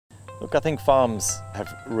Look, I think farms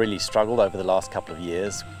have really struggled over the last couple of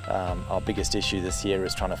years. Our biggest issue this year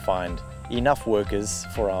is trying to find enough workers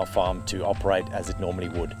for our farm to operate as it normally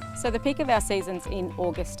would. So the peak of our season's in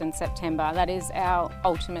August and September. That is our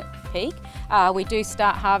ultimate peak. We do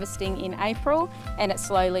start harvesting in April and it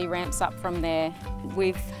slowly ramps up from there.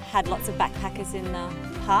 We've had lots of backpackers in the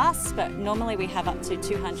past, but normally we have up to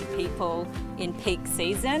 200 people in peak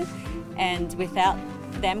season, and without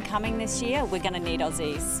them coming this year, we're going to need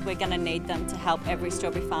Aussies. We're going to need them to help every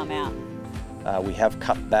strawberry farm out. We have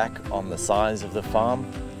cut back on the size of the farm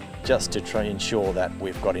just to try and ensure that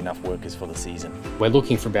we've got enough workers for the season. We're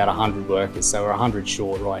looking for about 100 workers, so we're 100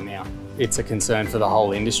 short right now. It's a concern for the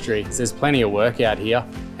whole industry. There's plenty of work out here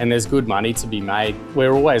and there's good money to be made.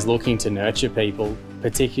 We're always looking to nurture people,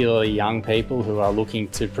 particularly young people who are looking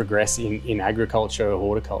to progress in agriculture or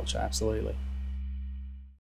horticulture, absolutely.